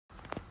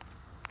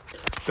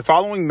The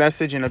following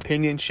message and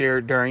opinion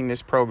shared during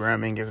this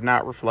programming is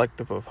not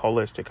reflective of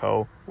Holistic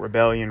Ho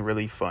Rebellion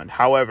Relief Fund.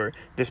 However,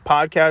 this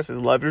podcast is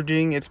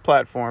leveraging its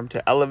platform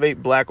to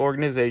elevate Black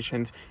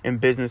organizations and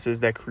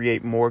businesses that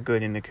create more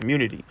good in the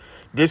community.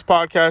 This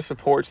podcast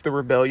supports the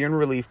Rebellion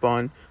Relief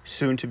Fund,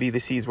 soon to be the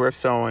Seeds Worth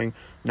Sowing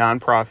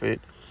nonprofit,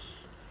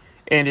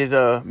 and is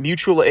a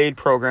mutual aid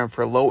program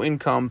for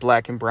low-income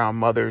Black and brown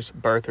mothers,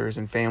 birthers,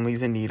 and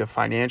families in need of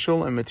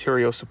financial and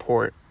material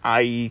support,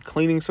 i.e.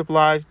 cleaning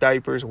supplies,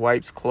 diapers,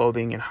 wipes,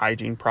 clothing, and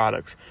hygiene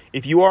products.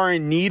 If you are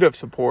in need of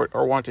support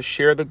or want to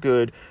share the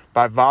good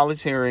by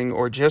volunteering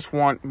or just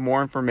want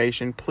more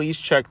information, please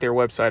check their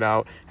website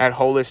out at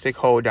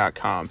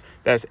holisticho.com.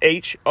 That's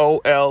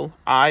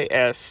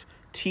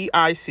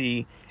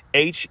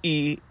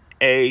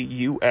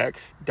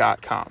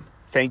HOLISTICHEAUX.com.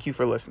 Thank you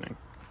for listening.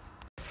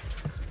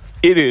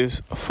 It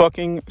is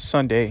fucking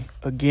Sunday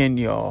again,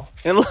 y'all.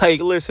 And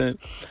listen,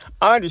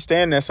 I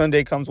understand that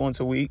Sunday comes once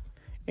a week.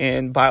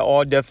 And by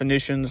all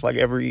definitions, like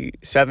every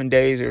 7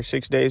 days or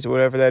 6 days or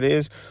whatever that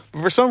is.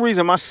 But for some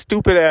reason, my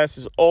stupid ass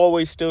is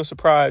always still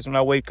surprised when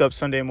I wake up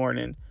Sunday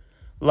morning.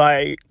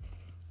 Like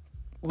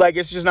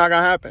it's just not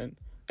going to happen.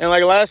 And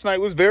last night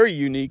was very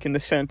unique in the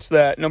sense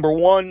that, number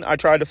one, I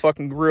tried to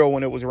fucking grill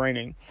when it was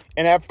raining.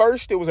 And at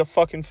first it was a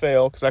fucking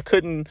fail because I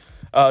couldn't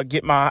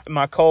get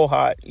my coal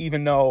hot,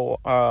 even though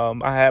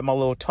I had my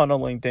little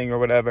tunneling thing or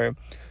whatever.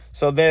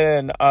 So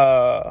then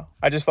I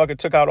just fucking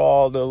took out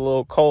all the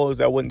little coals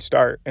that wouldn't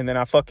start. And then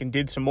I fucking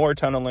did some more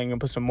tunneling and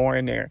put some more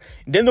in there.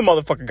 And then the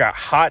motherfucker got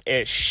hot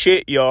as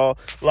shit, y'all.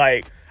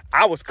 I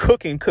was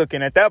cooking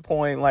at that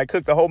point.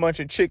 Cooked a whole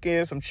bunch of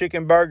chicken, some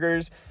chicken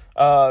burgers,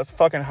 some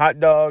fucking hot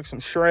dogs, some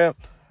shrimp.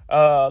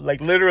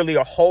 Literally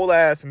a whole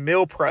ass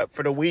meal prep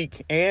for the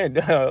week. And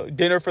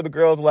dinner for the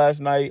girls last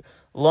night.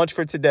 Lunch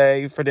for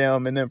today for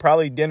them, and then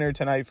probably dinner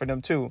tonight for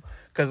them too,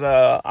 because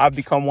I've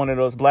become one of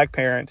those Black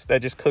parents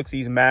that just cooks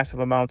these massive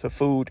amounts of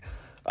food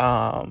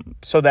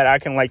so that I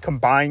can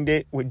combine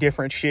it with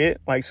different shit.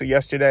 So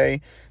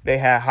yesterday they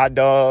had hot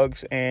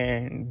dogs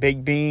and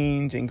baked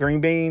beans and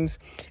green beans,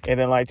 and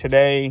then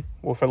today,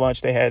 for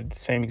lunch they had the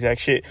same exact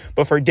shit,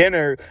 but for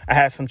dinner I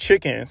had some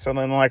chicken. So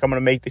then I'm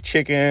gonna make the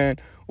chicken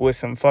with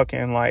some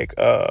fucking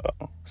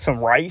some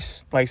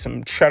rice,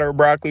 some cheddar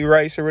broccoli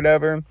rice or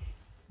whatever.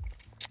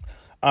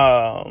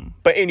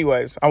 But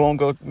anyways, I won't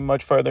go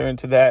much further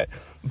into that.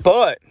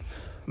 But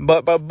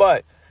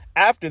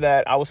after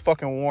that, I was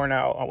fucking worn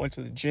out. I went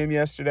to the gym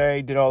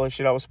yesterday, did all the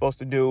shit I was supposed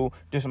to do,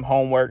 did some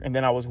homework, and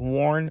then I was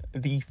worn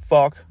the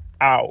fuck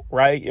out,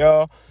 right,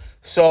 y'all?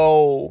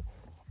 So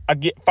I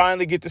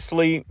finally get to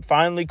sleep,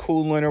 finally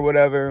cooling or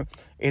whatever,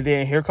 and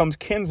then here comes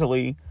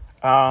Kinsley,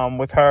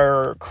 with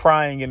her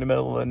crying in the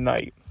middle of the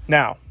night.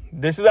 Now,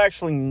 this is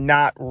actually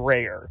not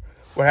rare.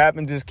 What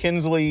happens is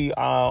Kinsley,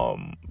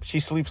 she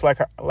sleeps like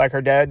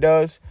her dad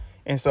does.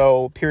 And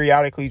so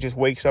periodically just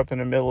wakes up in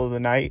the middle of the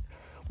night.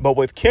 But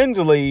with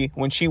Kinsley,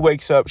 when she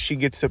wakes up, she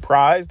gets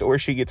surprised or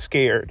she gets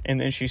scared.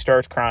 And then she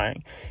starts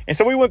crying. And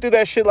so we went through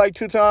that shit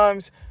 2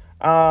 times.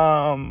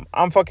 I'm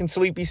fucking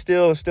sleepy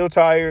still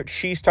tired.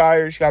 She's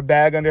tired. She got a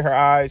bag under her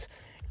eyes.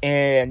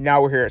 And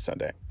now we're here at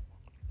Sunday.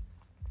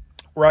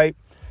 Right?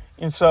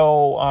 And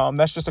so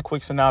that's just a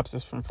quick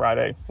synopsis from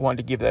Friday. Wanted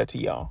to give that to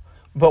y'all.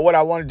 But what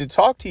I wanted to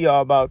talk to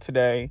y'all about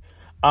today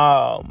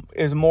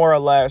is more or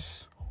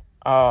less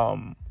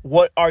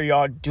what are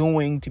y'all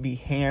doing to be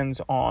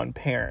hands-on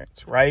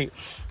parents, right?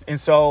 And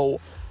so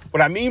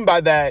what I mean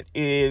by that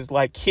is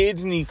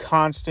kids need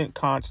constant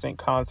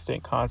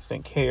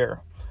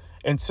care.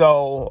 And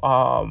so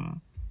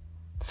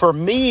for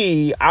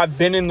me, I've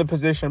been in the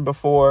position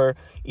before,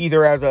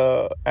 either as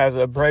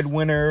a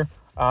breadwinner,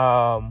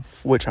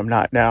 which I'm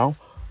not now,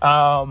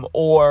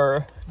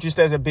 or just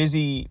as a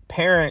busy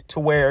parent to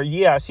where,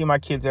 I see my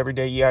kids every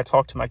day. I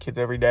talk to my kids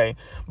every day,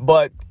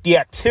 but the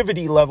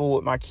activity level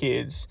with my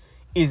kids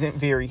isn't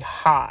very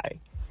high.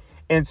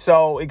 And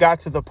so it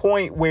got to the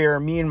point where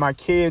me and my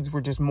kids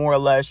were just more or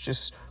less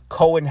just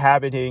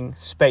co-inhabiting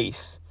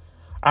space.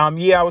 I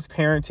was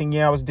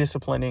parenting. I was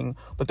disciplining,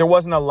 but there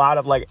wasn't a lot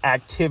of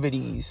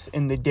activities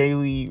in the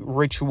daily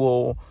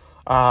ritual,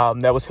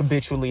 that was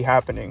habitually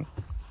happening.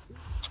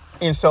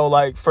 And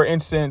so for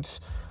instance,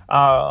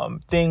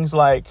 things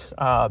like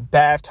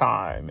bath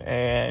time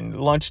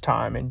and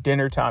lunchtime and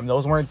dinner time.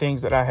 Those weren't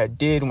things that I had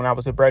did when I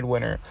was a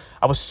breadwinner.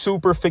 I was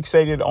super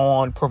fixated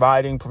on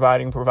providing.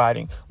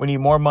 We need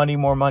more money.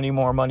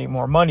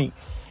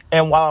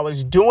 And while I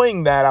was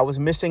doing that, I was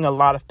missing a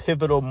lot of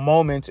pivotal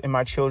moments in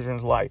my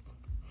children's life.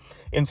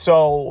 And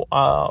so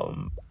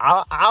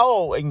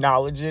I'll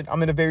acknowledge it.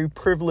 I'm in a very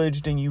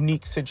privileged and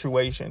unique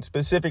situation,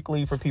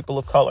 specifically for people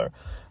of color.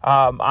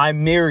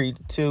 I'm married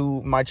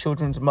to my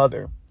children's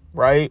mother.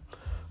 Right?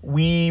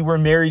 We were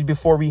married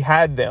before we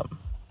had them,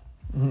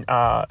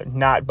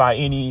 not by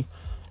any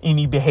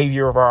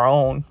behavior of our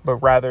own, but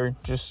rather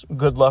just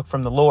good luck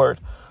from the Lord.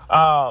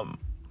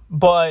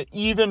 But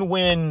even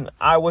when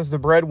I was the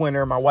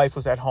breadwinner, my wife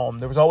was at home.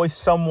 There was always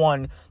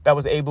someone that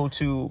was able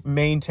to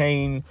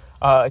maintain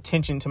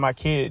attention to my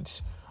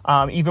kids.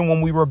 Even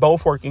when we were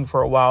both working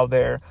for a while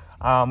there,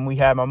 We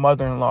had my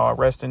mother-in-law,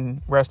 rest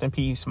in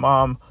peace,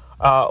 mom,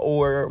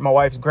 or my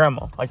wife's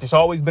grandma. Like, there's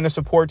always been a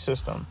support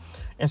system.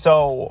 And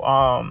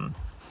so,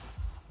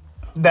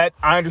 that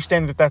I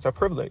understand that that's a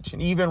privilege.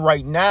 And even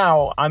right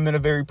now, I'm in a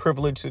very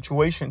privileged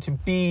situation to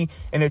be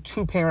in a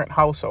 2-parent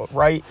household,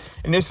 right?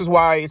 And this is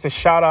why it's a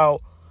shout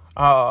out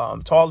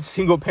to all the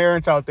single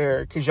parents out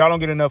there, because y'all don't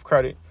get enough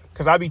credit,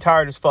 because I'd be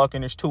tired as fuck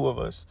and there's 2 of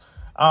us.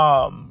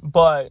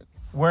 But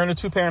we're in a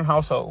 2-parent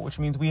household, which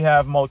means we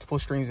have multiple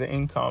streams of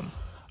income.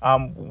 I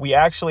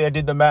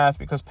did the math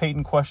because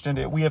Peyton questioned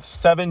it. We have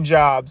 7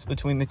 jobs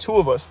between the 2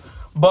 of us.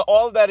 But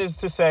all of that is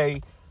to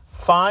say,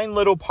 find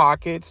little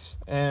pockets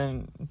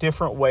and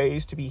different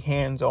ways to be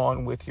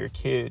hands-on with your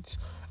kids.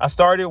 I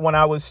started when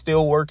I was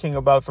still working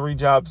about 3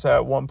 jobs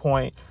at one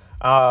point.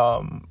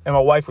 And my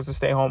wife was a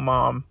stay-home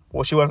mom.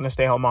 Well, she wasn't a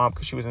stay-home mom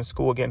because she was in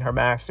school getting her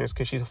master's,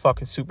 because she's a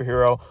fucking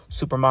superhero,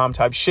 super mom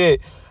type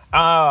shit.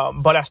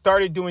 But I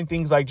started doing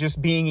things like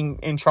just being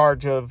in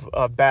charge of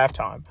bath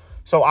time.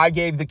 So I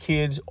gave the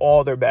kids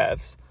all their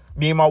baths.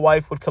 Me and my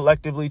wife would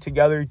collectively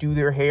together do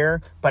their hair,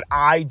 but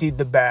I did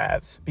the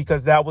baths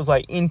because that was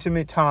like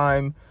intimate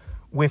time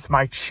with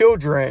my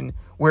children,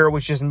 where it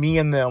was just me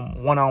and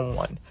them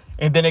one-on-one.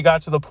 And then it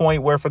got to the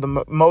point where, for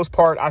the most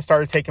part, I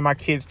started taking my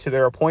kids to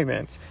their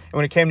appointments. And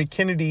when it came to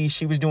Kennedy,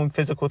 she was doing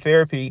physical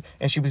therapy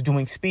and she was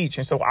doing speech.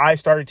 And so I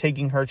started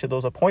taking her to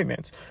those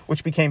appointments,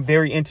 which became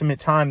very intimate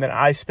time that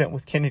I spent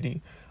with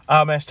Kennedy.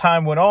 As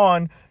time went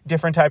on,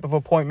 different type of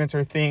appointments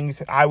or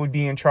things, I would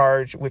be in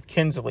charge with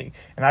Kinsley,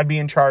 and I'd be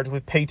in charge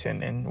with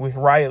Peyton and with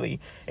Riley.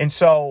 And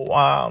so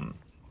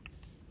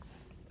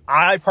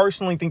I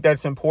personally think that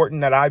it's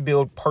important that I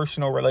build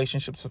personal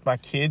relationships with my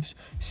kids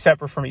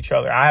separate from each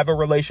other. I have a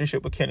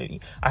relationship with Kennedy.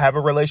 I have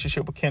a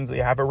relationship with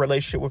Kinsley. I have a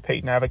relationship with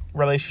Peyton. I have a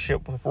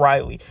relationship with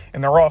Riley.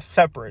 And they're all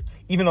separate,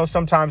 even though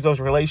sometimes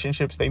those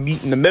relationships, they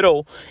meet in the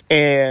middle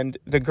and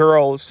the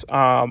girls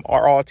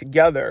are all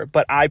together.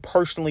 But I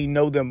personally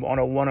know them on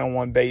a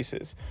one-on-one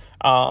basis.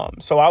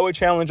 So I would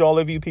challenge all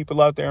of you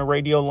people out there in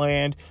Radio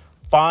Land,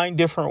 find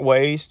different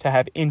ways to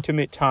have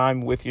intimate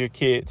time with your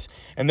kids.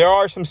 And there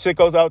are some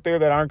sickos out there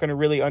that aren't going to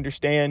really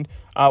understand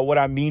what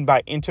I mean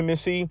by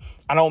intimacy.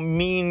 I don't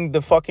mean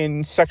the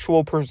fucking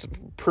sexual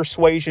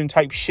persuasion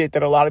type shit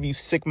that a lot of you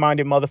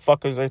sick-minded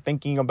motherfuckers are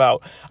thinking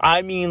about.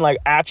 I mean like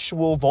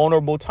actual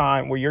vulnerable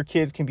time where your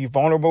kids can be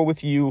vulnerable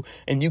with you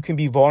and you can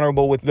be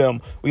vulnerable with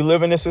them. We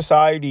live in a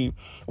society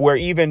where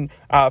even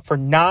for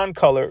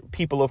non-color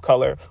people of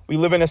color, we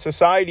live in a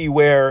society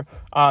where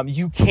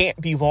you can't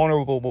be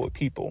vulnerable with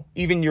people,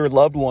 even your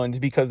loved ones,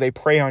 because they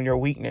prey on your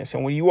weakness.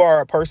 And when you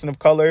are a person of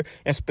color,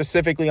 and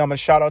specifically I'm going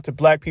to shout out to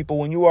black people,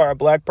 when you are a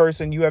black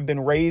person, you have been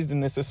raised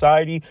in this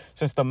society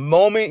since the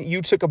moment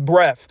you took a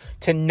breath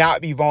to not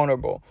be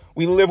vulnerable.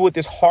 We live with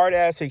this hard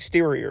ass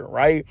exterior,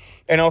 right?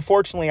 And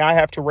unfortunately, I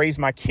have to raise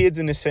my kids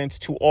in a sense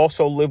to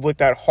also live with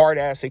that hard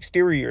ass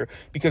exterior,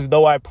 because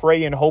though I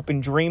pray and hope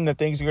and dream that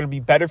things are going to be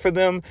better for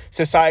them,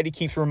 society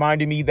keeps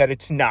reminding me that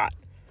it's not.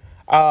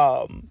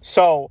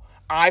 So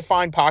I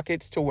find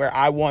pockets to where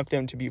I want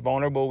them to be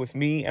vulnerable with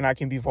me and I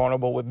can be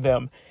vulnerable with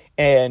them.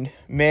 And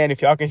man,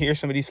 if y'all could hear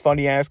some of these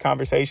funny ass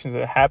conversations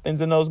that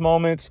happens in those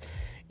moments,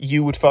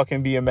 you would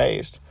fucking be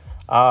amazed.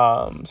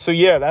 So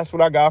yeah, that's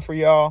what I got for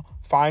y'all.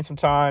 Find some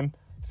time,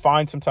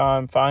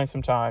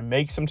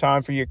 make some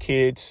time for your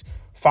kids.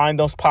 Find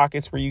those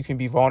pockets where you can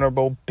be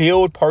vulnerable,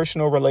 build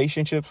personal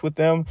relationships with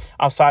them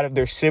outside of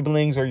their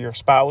siblings or your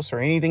spouse or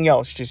anything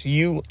else, just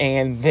you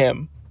and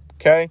them.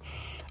 Okay.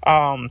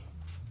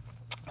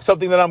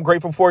 Something that I'm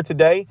grateful for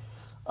today.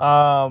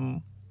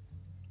 I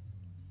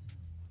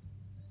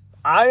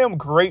am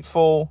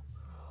grateful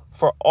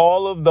for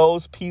all of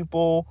those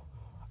people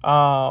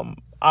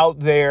out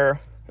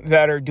there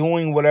that are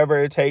doing whatever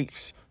it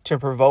takes to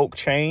provoke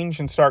change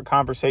and start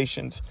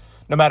conversations,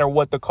 no matter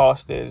what the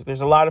cost is.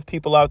 There's a lot of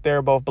people out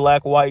there, both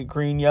black, white,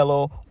 green,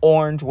 yellow,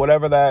 orange,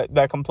 whatever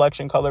that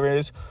complexion color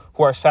is,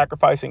 who are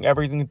sacrificing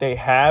everything that they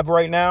have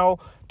right now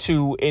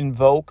to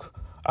invoke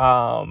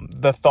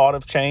the thought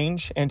of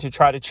change and to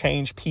try to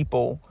change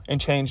people and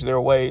change their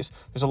ways.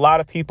 There's a lot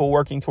of people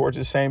working towards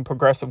the same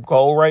progressive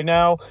goal right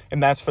now,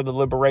 and that's for the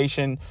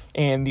liberation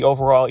and the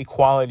overall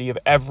equality of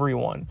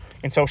everyone.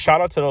 And so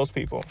shout out to those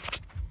people.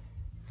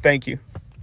 Thank you.